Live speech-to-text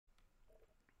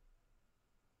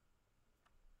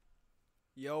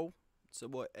Yo, it's your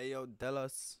boy Ayo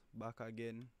Dallas back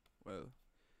again. Well,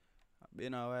 I've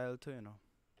been a while too,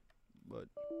 but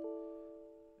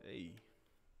hey,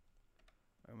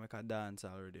 I make a dance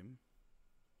already.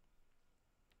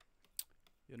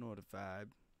 You know the vibe.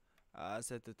 I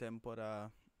set the tempo that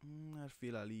I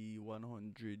feel a little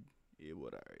 100. Yeah,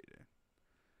 what right there.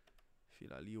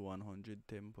 Feel a little 100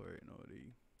 tempo right now.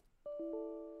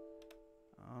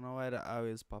 I don't know why that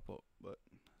always pop up, but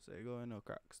so you go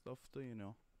crack stuff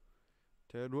too,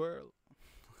 Third world.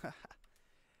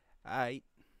 Alright.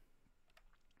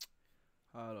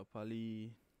 All up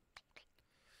Ali.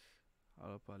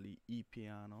 All up Ali E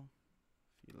piano.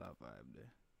 Feel that vibe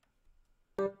there.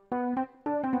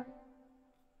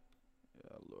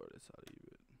 Yeah, Lord, it's how you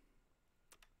it.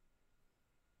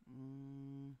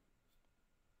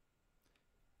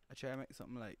 I try to make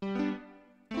something like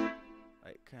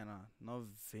kinda not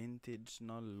vintage,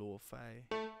 not lo-fi.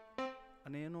 I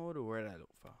don't even know the word I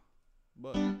look for.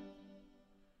 But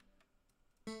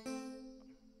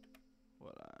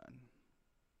hold on.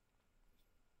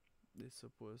 This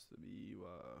supposed to be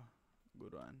a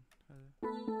good one.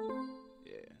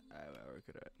 Yeah, I work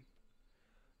it out.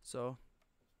 So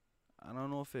I don't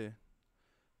know if I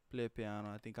play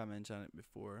piano. I think I mentioned it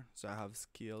before. So I have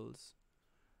scales.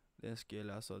 The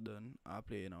scale also done. I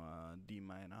play a D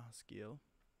minor scale.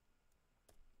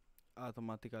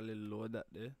 Automatically load that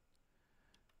there.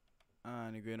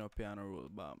 And you're going up piano roll,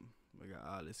 bam. We got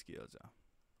all the scales, yeah.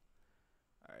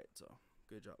 Alright, so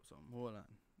good job, some. Hold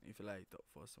on. If you like that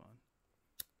first one.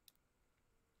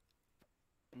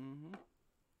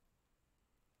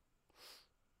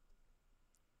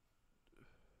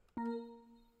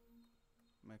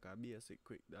 Make a basic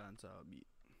quick dancehall beat.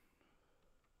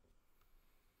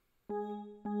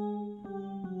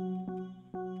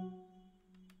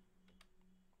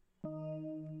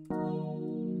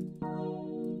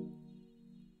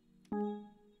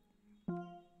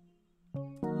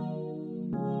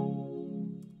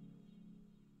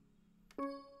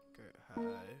 Okay,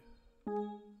 high.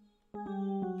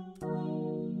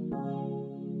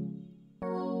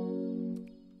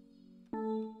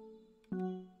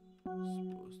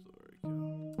 Supposed to work,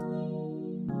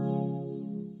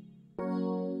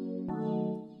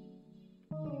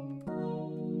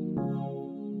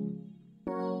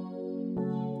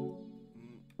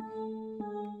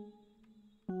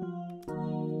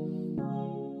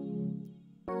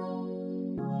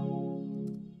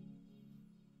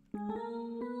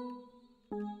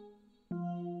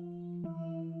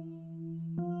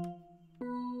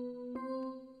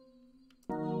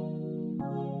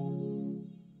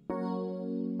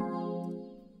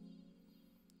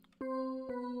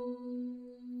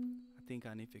 I think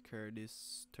I need to carry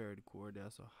this third chord there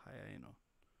so higher,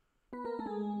 But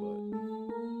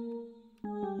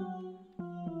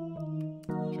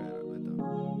try that better.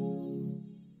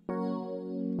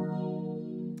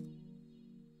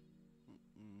 Quick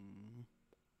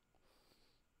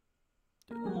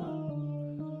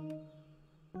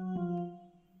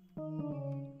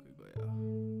go, yeah.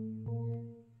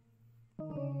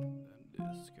 Then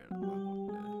this carry that back up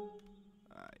there.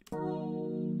 Alright.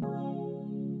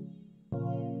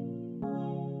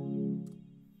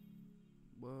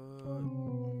 But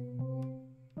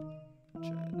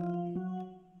try that.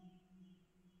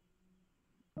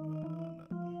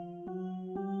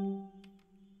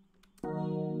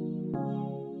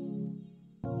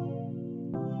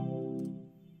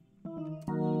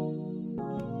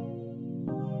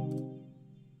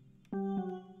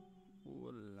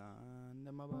 Hold on,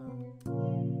 them about.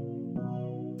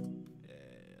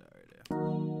 Yeah, right there.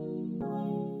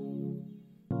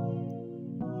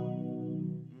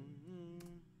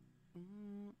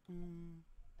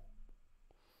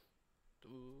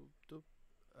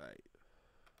 Alright.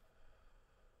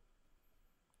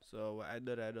 So what I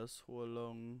did, I just hold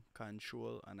long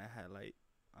control and I highlight,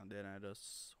 and then I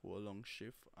just hold long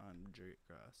shift and drag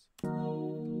across.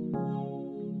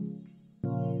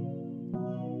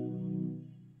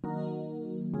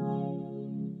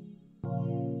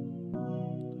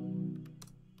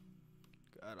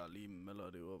 Gotta leave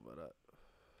melody over that.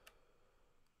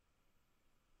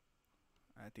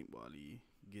 I think Bali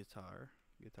guitar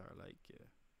like, yeah.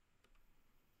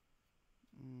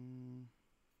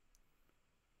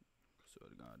 So I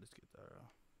got this guitar.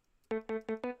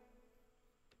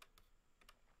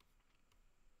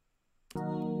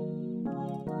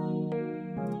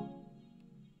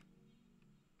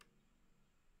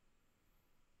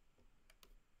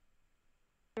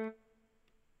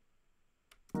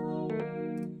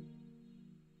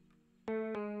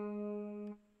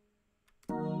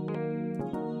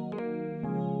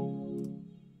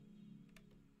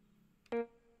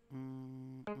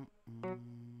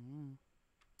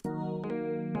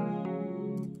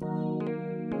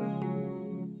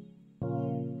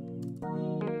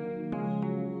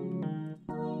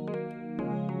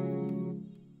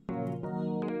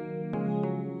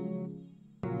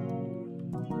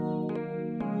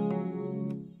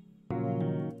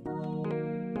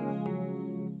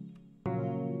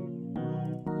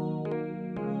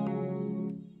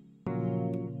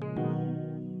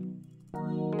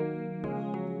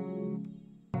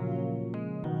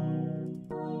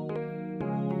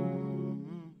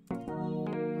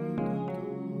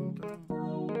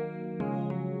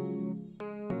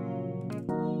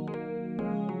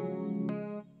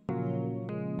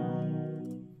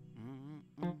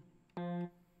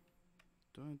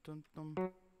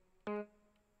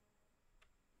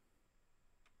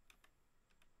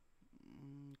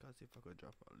 Let's see if I could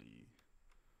drop a lead.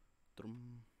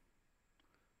 Drum,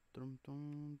 drum,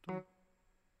 drum, drum.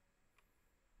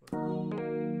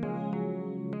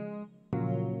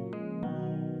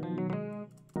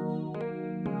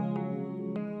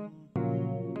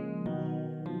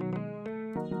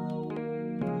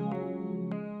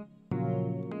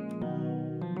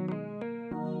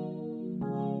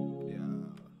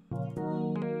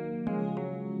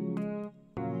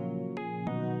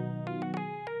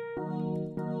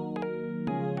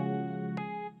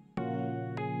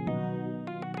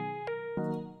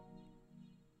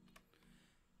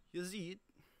 You see it?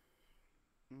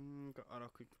 Got a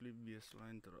quickly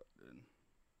baseline to that then.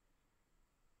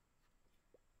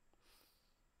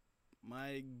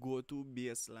 My go-to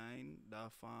baseline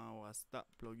that fan was that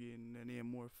plugin the name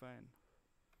more fine.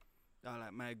 That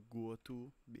like my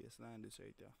go-to baseline this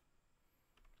right here.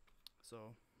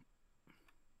 So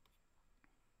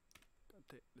can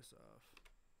take this off.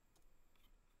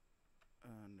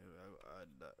 And I'll add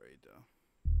that right there.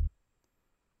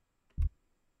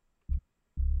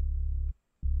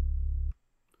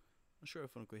 Not sure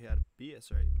if I could hear the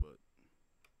bass right, but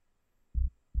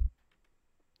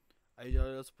I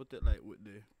usually just put it like with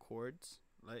the chords,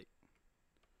 like.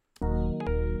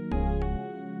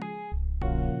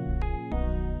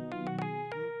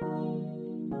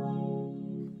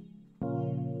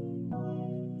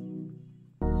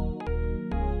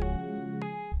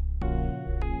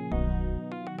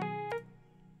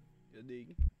 You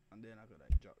dig? And then I could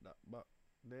like drop that back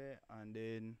there, and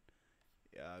then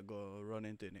yeah, go run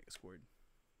into the next chord.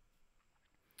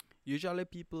 Usually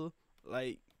people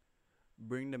like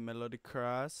bring the melody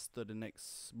cross to the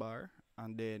next bar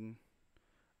and then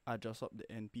adjust up the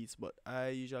end piece, but I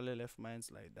usually left mine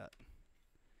like that.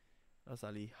 That's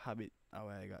a the habit how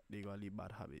I got they got a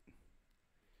bad habit.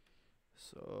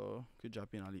 So could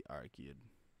drop in a the arcade.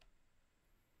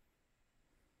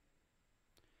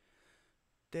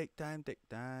 Take time, take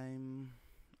time.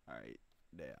 Alright,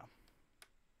 there.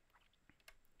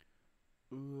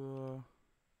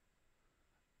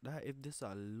 That if this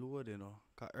a load, you know.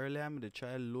 Cause earlier I'm gonna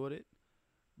try load it,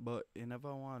 but it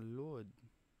never want load.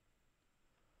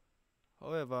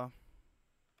 However,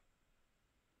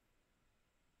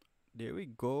 there we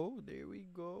go, there we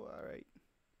go. Alright.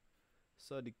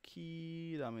 So the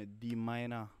key I'm a D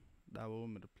minor. That what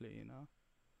I'm gonna play, you know.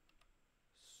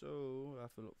 So I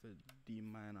have to look for D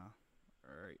minor.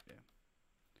 Alright there.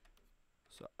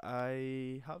 So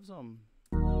I have some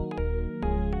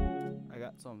I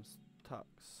got some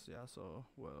stocks, yeah, so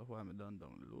well why am I done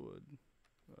download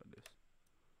this.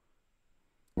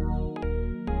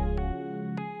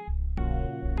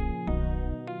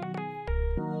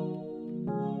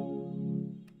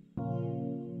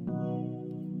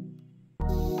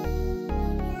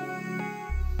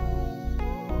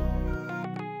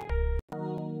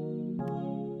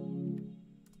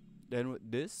 Then with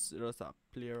this, just a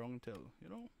play around till, you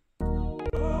know.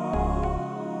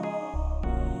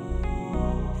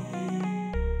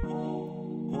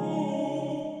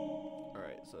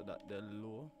 Alright, so that the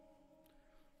low.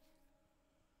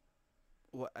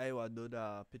 What I will do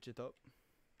the pitch it up.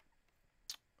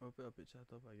 I'll pitch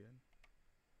it up again.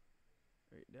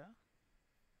 Right there.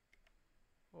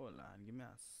 Hold on, give me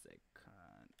a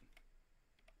second.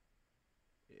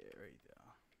 Yeah, right there.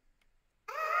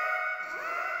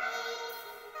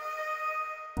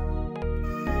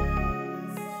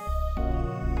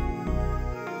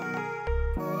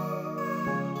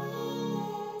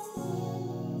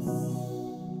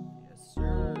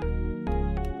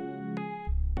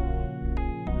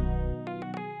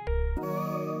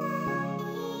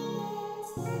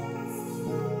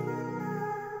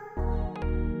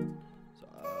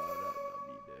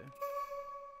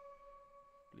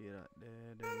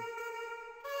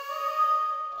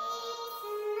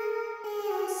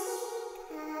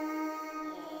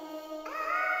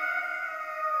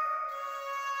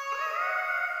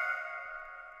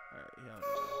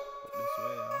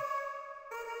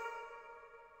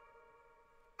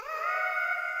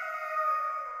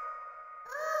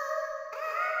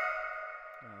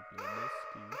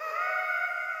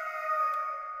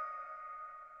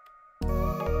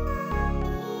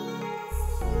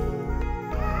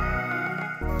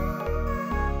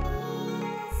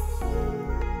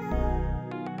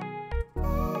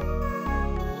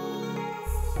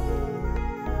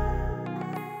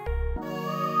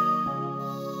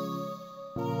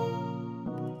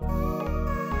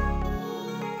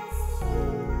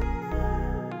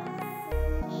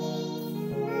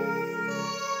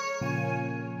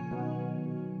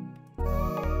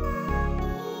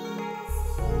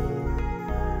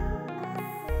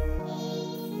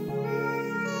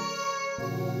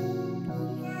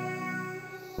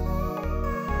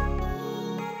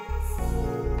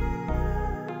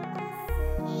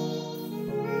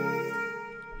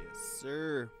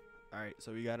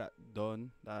 So we got that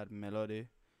done, that melody,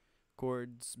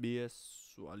 chords,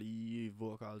 bass, wally,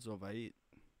 vocals over it.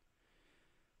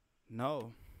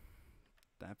 Now,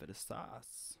 time for the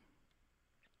sauce.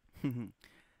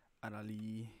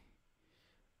 Adali,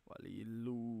 wally,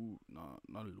 loop, no,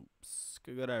 not loops.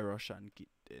 Could get a Russian kit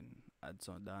then, add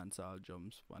some dancehall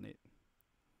drums on it.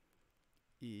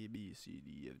 A, B, C,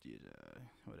 D, F, G, H, I.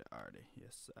 What are they?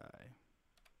 Yes, I.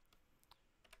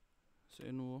 So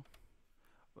you know,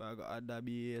 we are gonna add that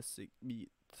basic beat,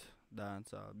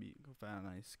 dancehall beat, go find a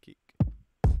nice kick.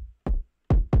 I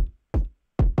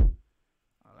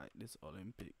like this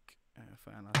Olympic, and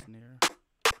find a snare.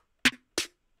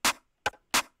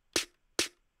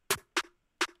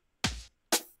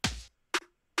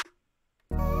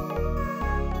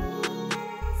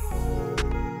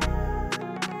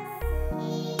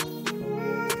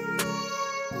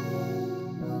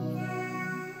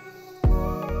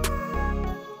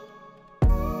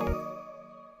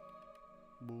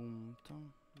 Boom,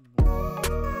 tom, boom.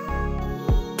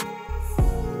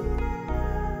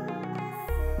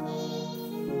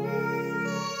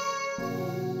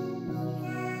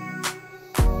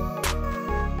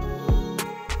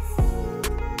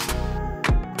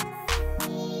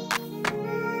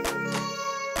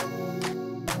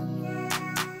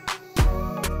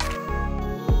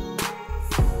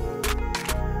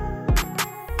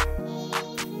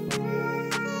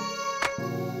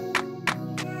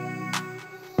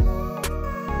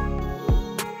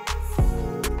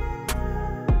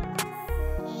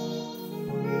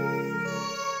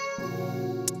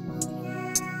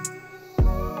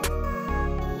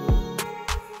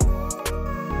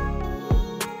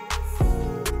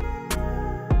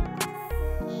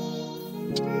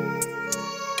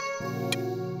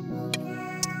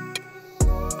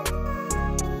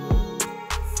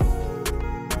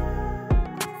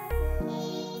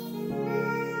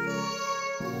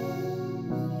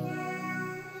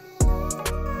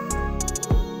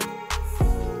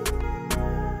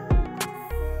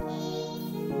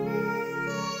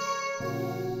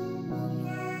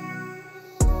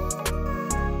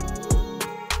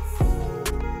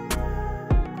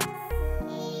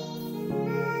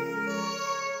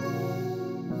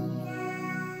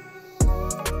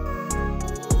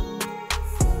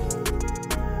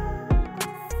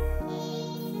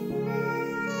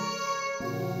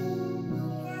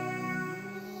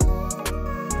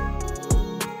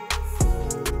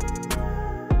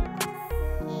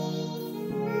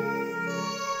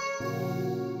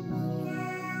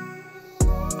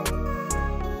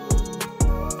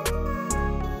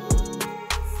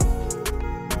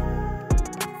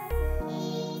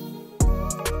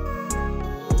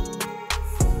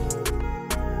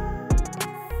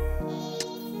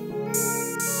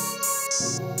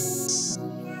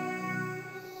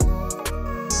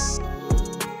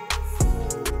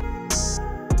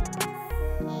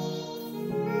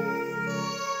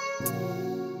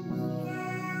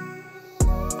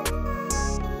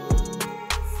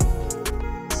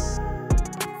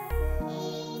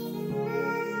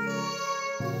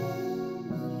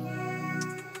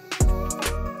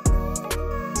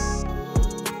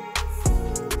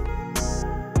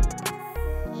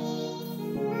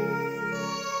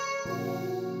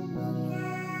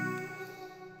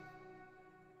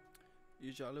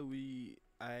 Usually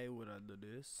I would have do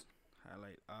this,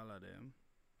 highlight all of them,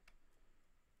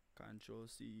 Control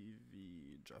C,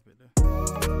 V, drop it there.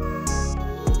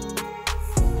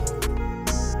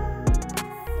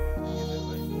 Give it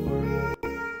like more,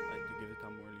 like to give it a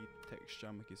more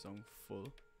texture, make it sound full.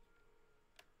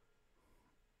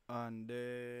 And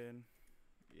then,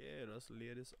 yeah, just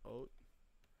lay this out.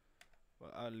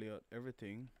 Well, I'll lay out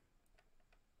everything.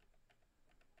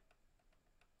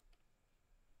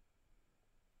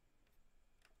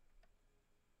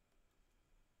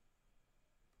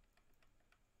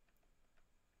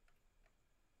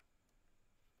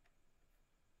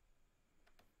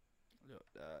 Look,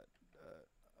 that,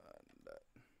 and that.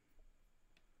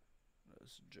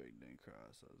 Let's drag them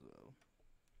across as well.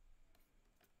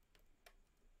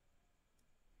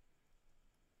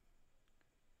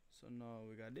 So now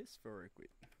we got this for work with.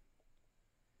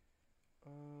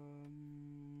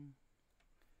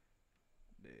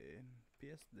 Then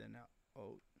paste them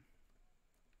out.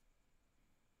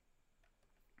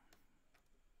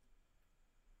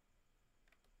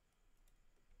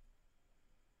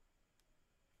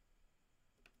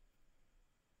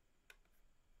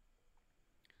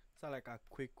 So like a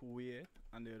quick way,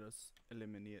 and they just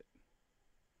eliminate,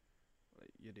 like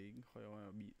you dig how you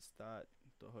wanna beat start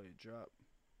to how you drop.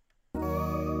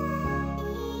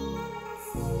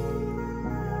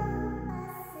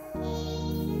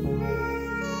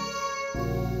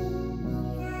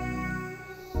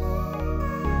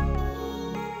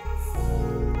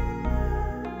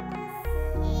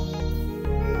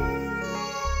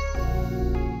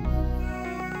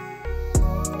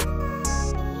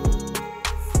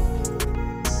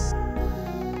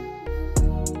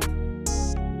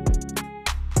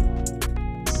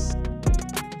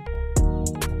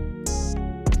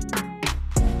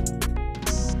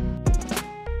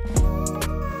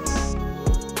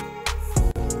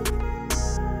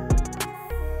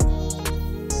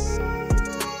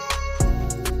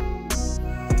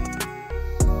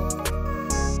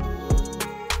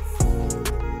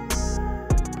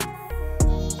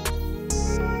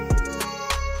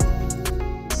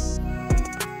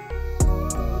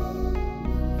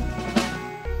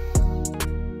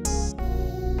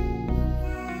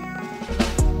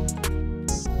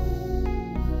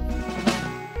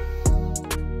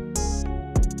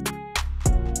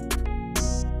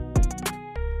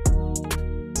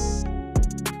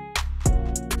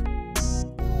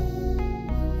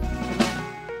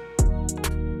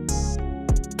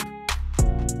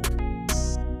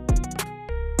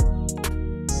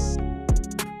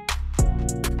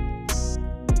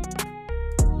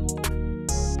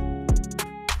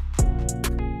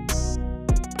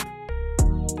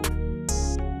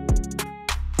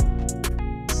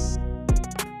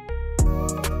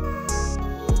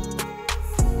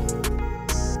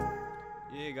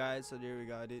 guys, so there we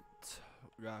got it.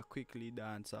 We got quickly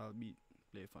dancehall beat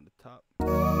play from the top.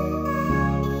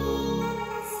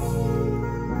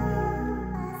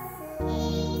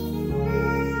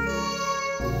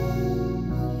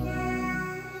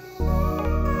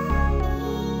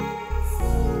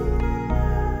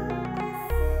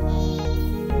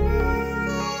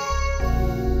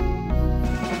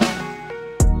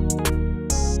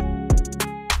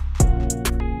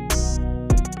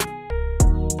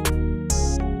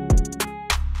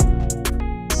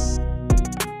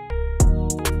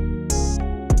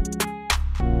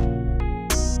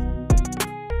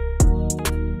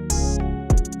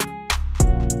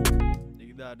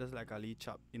 Just like a lead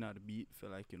chop in the beat, feel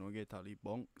like get a lead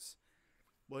bunks.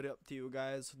 But up to you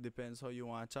guys, depends how you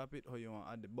want to chop it, how you want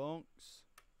to add the bunks.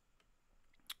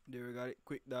 There we got it,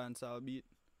 quick dancehall beat.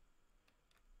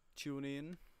 Tune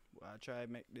in. I try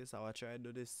to make this, I will try to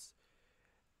do this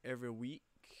every week.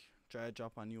 Try to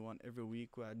drop a new one every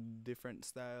week with different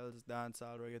styles,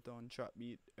 dancehall, reggaeton, trap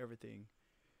beat, everything.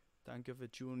 Thank you for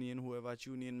tuning in. Whoever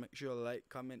tune in, make sure you like,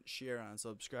 comment, share, and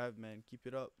subscribe, man. Keep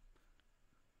it up.